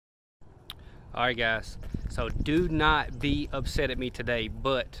All right, guys. So do not be upset at me today,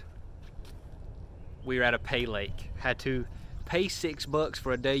 but we're at a pay lake. Had to pay $6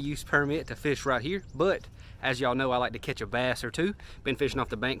 for a day use permit to fish right here, but as y'all know, I like to catch a bass or two. Been fishing off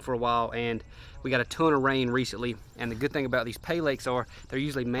the bank for a while, and we got a ton of rain recently. And the good thing about these pay lakes are they're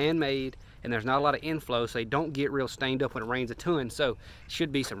usually man-made, and there's not a lot of inflow, so they don't get real stained up when it rains a ton. So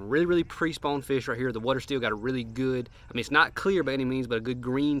should be some really pre-spawn fish right here. The water still got a really good, I mean, it's not clear by any means, but a good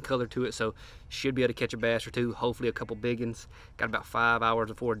green color to it. So should be able to catch a bass or two, hopefully a couple big ones. Got about 5 hours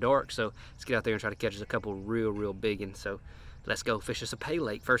before dark, so let's get out there and try to catch us a couple real big ones. So let's go fish us a pay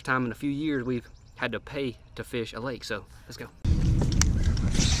lake. First time in a few years we've had to pay to fish a lake, so let's go.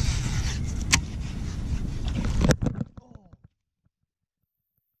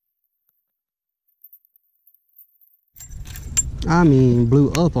 I mean,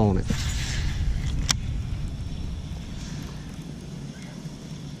 blew up on it.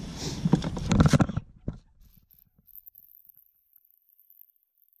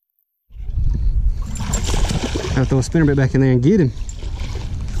 I'll throw a spinnerbait back in there and get him.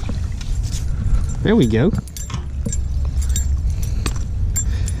 There we go.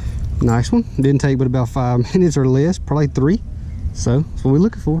 Nice one. Didn't take but about 5 minutes or less, probably 3. So that's what we're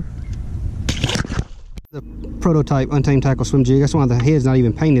looking for. The prototype untamed tackle swim jig. That's why the head's not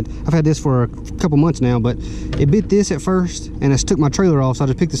even painted. I've had this for a couple months now, but it bit this at first and it took my trailer off, so I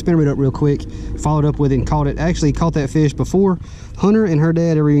just picked the spinnerbait up real quick, followed up with it and caught it. Actually caught that fish before Hunter and her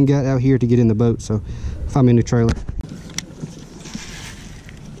dad ever even got out here to get in the boat, so find me a new trailer.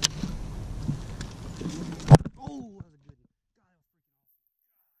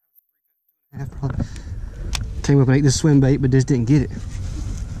 Came up and ate this swim bait, but just didn't get it.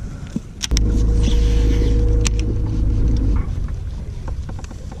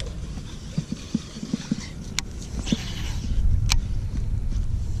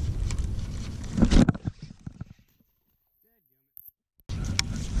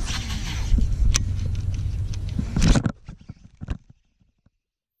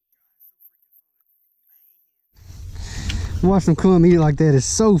 Watch them come eat it like that is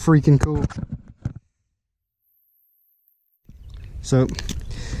so freaking cool. So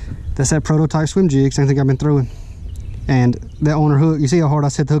that's that prototype swim jig, same thing I've been throwing. And that owner hook, you see how hard I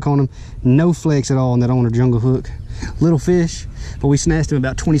set the hook on him? No flex at all on that owner jungle hook. Little fish, but we snatched him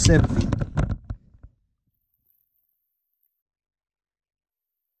about 27 feet.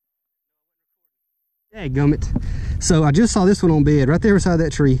 Dadgummit. So I just saw this one on bed right there beside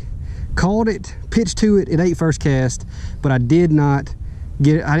that tree. Called it, pitched to it, it ate first cast, but I did not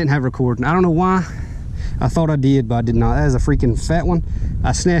get it. I didn't have recording. I don't know why. I thought I did, but I did not. That is a freaking fat one.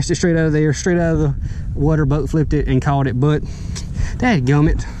 I snatched it straight out of there, straight out of the water, boat flipped it and caught it, but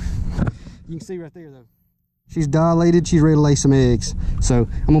dadgummit. You can see right there though. She's dilated, she's ready to lay some eggs. So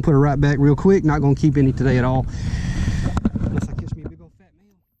I'm gonna put her right back real quick. Not gonna keep any today at all. Unless I catch me a big old fat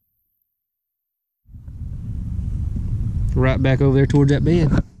male. Right back over there towards that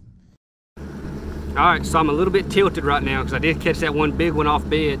bed. All right, so I'm a little bit tilted right now because I did catch that one big one off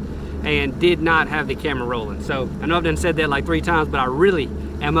bed and did not have the camera rolling. So I know I've done said that like 3 times, but I really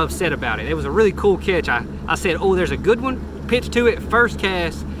am upset about it. It was a really cool catch. I said, oh, there's a good one. Pitched to it, first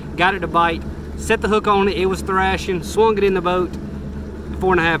cast, got it to bite, set the hook on it, it was thrashing, swung it in the boat,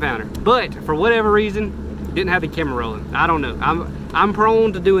 4.5 pounder. But for whatever reason, didn't have the camera rolling. I don't know. I'm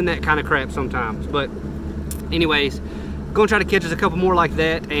prone to doing that kind of crap sometimes. But anyways, gonna try to catch us a couple more like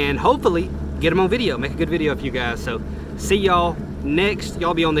that and hopefully get them on video, make a good video for you guys. So see y'all next.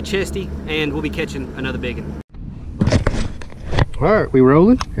 Y'all be on the chesty and we'll be catching another big one. All right, we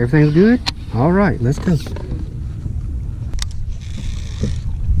rolling, everything's good. All right, let's go.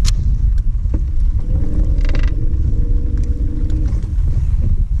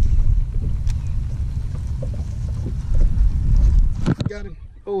 Got him.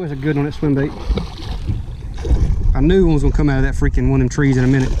 Oh, there's a good one at swim bait. I knew one was gonna come out of that freaking one of them trees in a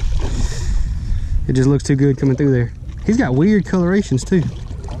minute. It just looks too good coming through there. He's got weird colorations too.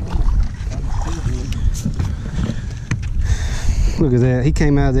 Look at that. He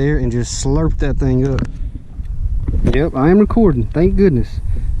came out of there and just slurped that thing up. Yep, I am recording. Thank goodness.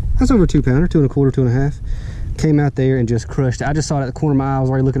 That's over a 2 pounder, 2 1/4, 2 1/2. Came out there and just crushed it. I just saw it at the corner of my eye. I was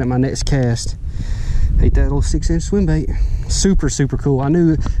already looking at my next cast. Ate that little 6-inch swim bait. Super cool. I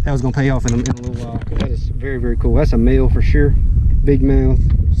knew that was gonna pay off in a little while. That is very cool. That's a male for sure. Big mouth,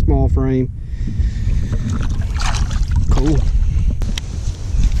 small frame. Cool.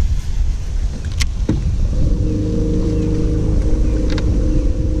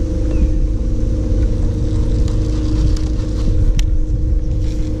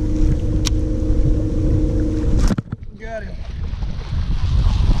 Got him.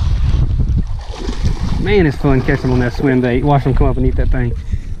 Man, it's fun catching them on that swim bait. Watch them come up and eat that thing.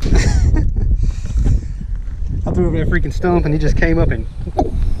 I threw over that freaking stump and he just came up and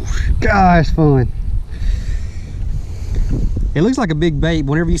gosh, fun. It looks like a big bait.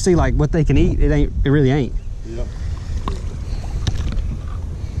 Whenever you see like what they can eat, it really ain't. Yep.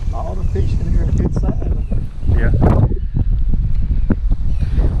 All the fish in here are good size. Yeah.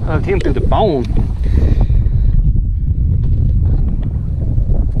 Hugged him through the bone.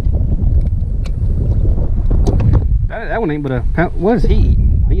 That one ain't but a pound. What does he eat?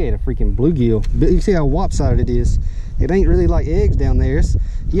 He ate a freaking bluegill. You see how lopsided it is. It ain't really like eggs down there.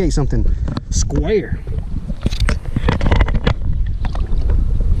 He ate something square.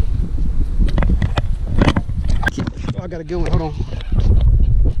 Oh, I got a good one. Hold on.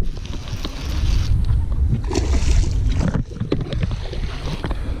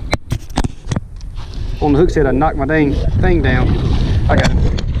 On the hook set, I knocked my dang thing down. I got it.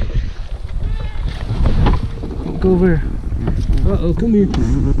 Go over here. Uh-oh, come here.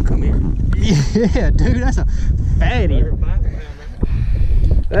 Come here. Yeah, dude, that's a fatty.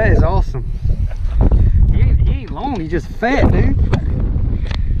 That is awesome. He ain't long, he's just fat, dude.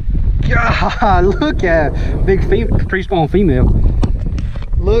 God, look at big pre-spawn female.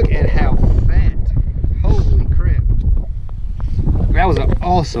 Look at how fat. Holy crap. That was an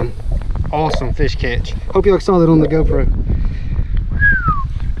awesome, awesome fish catch. Hope y'all saw that on the GoPro.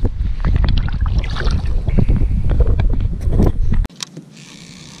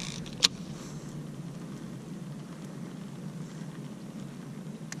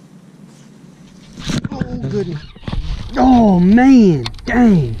 Goodness. Oh man,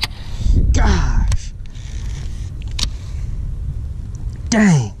 dang, gosh,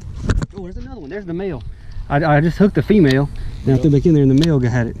 dang. Oh, there's another one. There's the male. I just hooked the female. Now I threw back in there and the male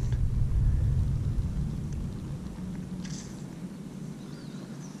had it.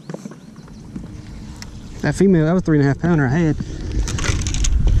 That female, that was 3.5 pounder I had.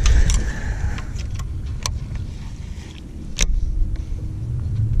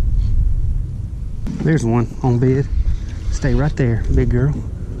 There's one on bed. Stay right there, big girl.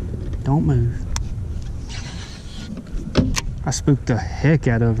 Don't move. I spooked the heck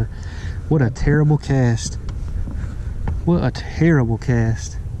out of her. What a terrible cast. What a terrible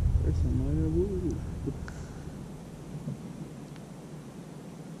cast.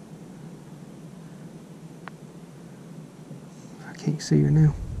 I can't see her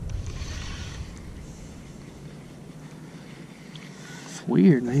now. It's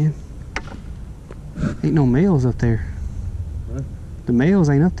weird, man. Ain't no males up there. What? The males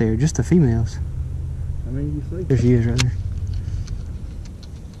ain't up there, just the females. How many you see? There she is right there.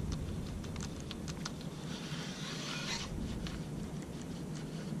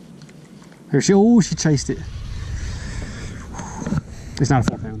 There she, oh, she chased it. It's not a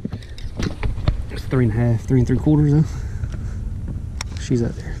 4 pounder. It's 3.5, 3 3/4 though. She's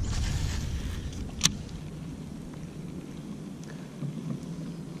up there.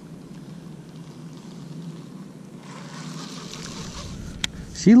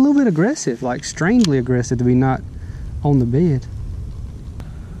 She's a little bit aggressive, like strangely aggressive to be not on the bed.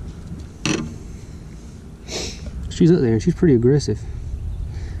 She's up there and she's pretty aggressive.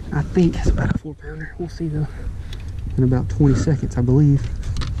 I think it's about a 4 pounder. We'll see though in about 20 seconds, I believe.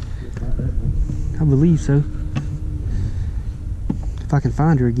 I believe so. If I can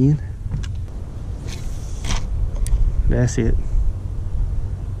find her again. That's it.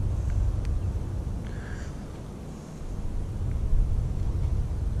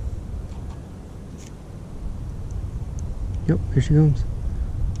 Yep, here she comes.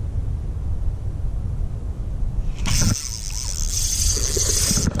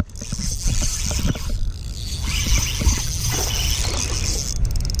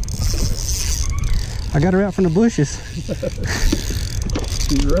 I got her out from the bushes.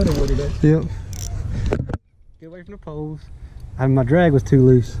 She's running with it. Yep. Get away from the poles. My drag was too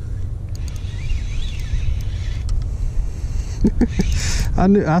loose.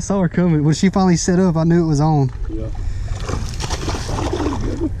 I saw her coming. When she finally set up, I knew it was on. Yeah.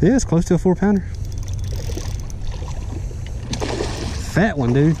 Yeah, it's close to a 4 pounder. Fat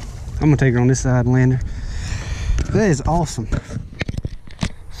one, dude. I'm gonna take her on this side and land her. That is awesome.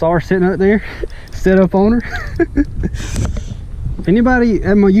 Saw her sitting up there, set up on her. If anybody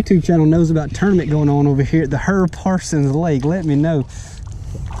at my YouTube channel knows about tournament going on over here at the Herb Parsons Lake, let me know.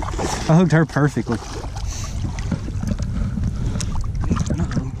 I hooked her perfectly.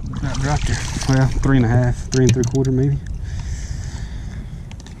 Uh-oh, that dropped her. Well, 3.5, 3 3/4 maybe.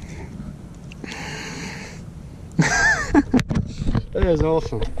 That is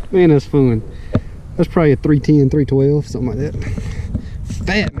awesome. Man, that's fun. That's probably a 310, 312, something like that.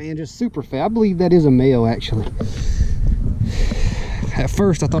 fat, man, just super fat. I believe that is a male, actually. At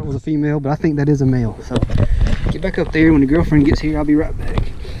first I thought it was a female, but I think that is a male. So get back up there. When the girlfriend gets here, I'll be right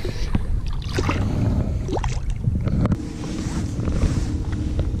back.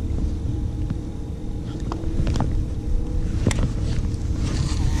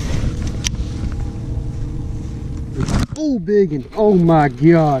 Oh, big one. Oh my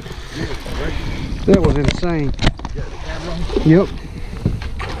God. That was insane. Yep.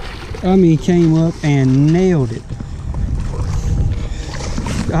 I mean, came up and nailed it.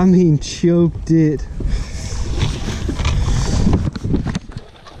 I mean, choked it.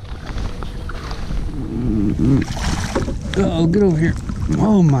 Oh, get over here.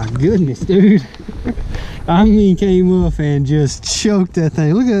 Oh my goodness, dude. I mean, came up and just choked that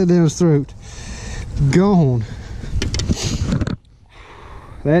thing. Look at that down his throat. Gone.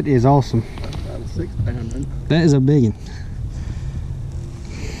 That is awesome. About a 6 pounder. That is a big one.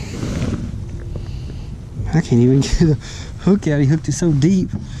 I can't even get a hook out. He hooked it so deep.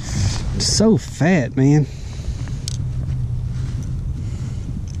 So fat, man.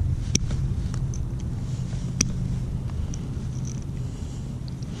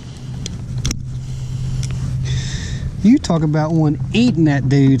 You talk about one eating that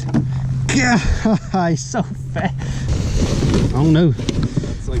dude. God, he's so fat. I don't know.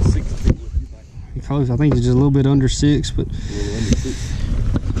 It's like 6 feet. What you think? He's close. I think he's just a little bit under 6, but A little under 6.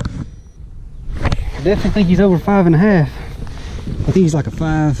 I definitely think he's over 5.5. I think he's like a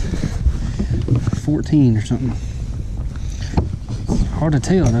 5.14 or something. Hard to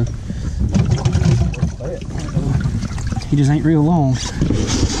tell though. He just ain't real long.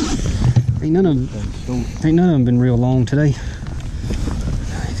 Ain't none of them been real long today.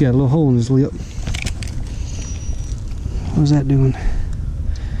 He's got a little hole in his lip. What was that doing?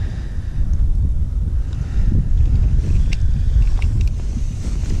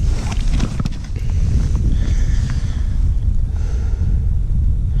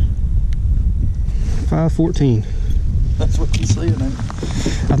 $5.14. That's what you see, man.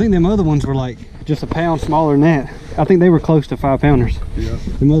 I think them other ones were like just a pound smaller than that. I think they were close to 5 pounders. Yeah.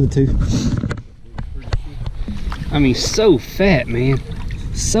 Them other two. I mean, so fat, man.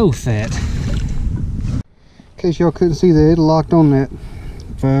 So fat. In case y'all couldn't see that, it locked on that.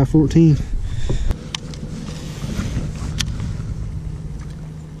 5.14.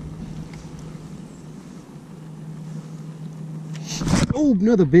 Oh,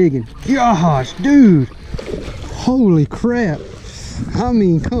 another big one. Gosh, dude. Holy crap. I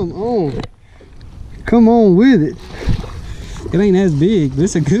mean, come on. Come on with it. It ain't as big, but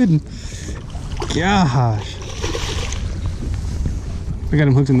it's a good one. Gosh. I got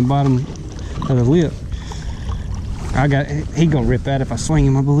him hooked in the bottom of the lip. He gonna rip that if I swing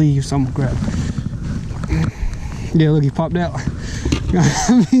him, I believe. So I'm gonna grab. Yeah, look, he popped out.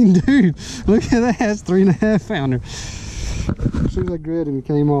 I mean, dude, look at that. That's 3.5 pounder. As soon as I grabbed him, he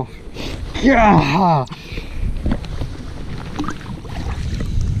came off. Yeah.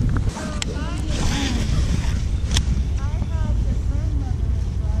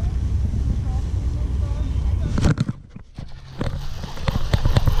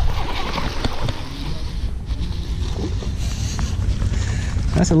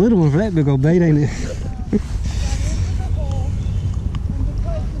 That's a little one for that big old bait, ain't it?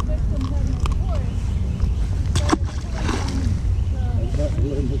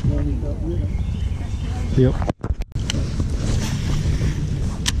 Yep.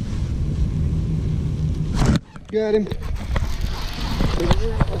 Got him.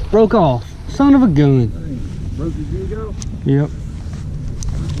 Broke off. Son of a gun. Broke his jig off? Yep.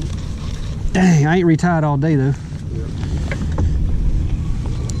 Dang, I ain't retied all day though.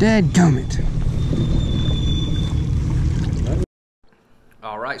 Dadgummit.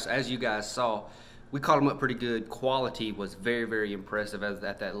 All right, so as you guys saw, we caught them up pretty good. Quality was very, very impressive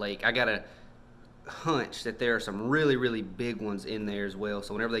at that lake. I got a hunch that there are some really, really big ones in there as well.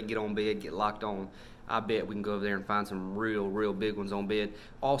 So whenever they get on bed, get locked on, I bet we can go over there and find some real, real big ones on bed.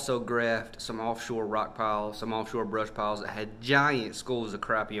 Also graphed some offshore rock piles, some offshore brush piles that had giant schools of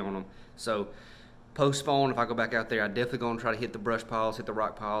crappie on them. So post-spawn, if I go back out there, I definitely going to try to hit the brush piles, hit the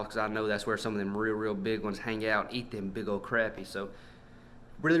rock piles, because I know that's where some of them real, real big ones hang out and eat them big old crappie. So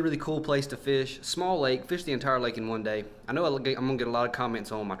really, really cool place to fish. Small lake, fish the entire lake in one day. I know I'm going to get a lot of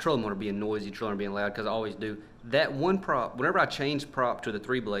comments on my trolling motor being noisy, trolling being loud, because I always do. That one prop, whenever I change prop to the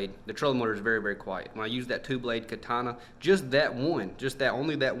 3-blade, the trolling motor is very, very quiet. When I use that 2-blade katana,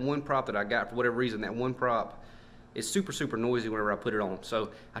 only that one prop that I got, for whatever reason, that one prop is super, super noisy whenever I put it on.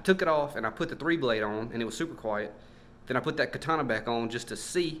 So I took it off and I put the 3-blade on and it was super quiet. Then I put that katana back on just to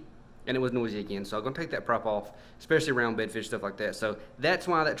see, and it was noisy again. So I'm gonna take that prop off, especially around bedfish, stuff like that. So that's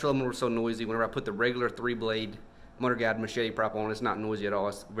why that trolling motor was so noisy. Whenever I put the regular 3-blade motor guide machete prop on, it's not noisy at all.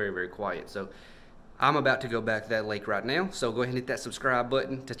 It's very, very quiet. So I'm about to go back to that lake right now. So go ahead and hit that subscribe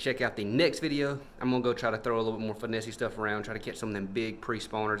button to check out the next video. I'm gonna go try to throw a little bit more finessey stuff around, try to catch some of them big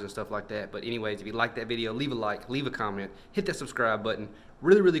pre-spawners and stuff like that. But anyways, if you like that video, leave a like, leave a comment, hit that subscribe button.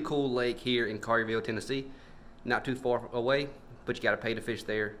 Really, really cool lake here in Collierville, Tennessee. Not too far away, but you gotta pay to fish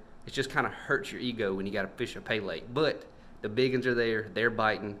there. It just kind of hurts your ego when you got to fish a pay lake. But the big ones are there. They're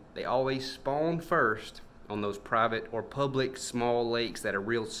biting. They always spawn first on those private or public small lakes that are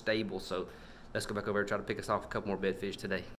real stable. So let's go back over and try to pick us off a couple more bedfish today.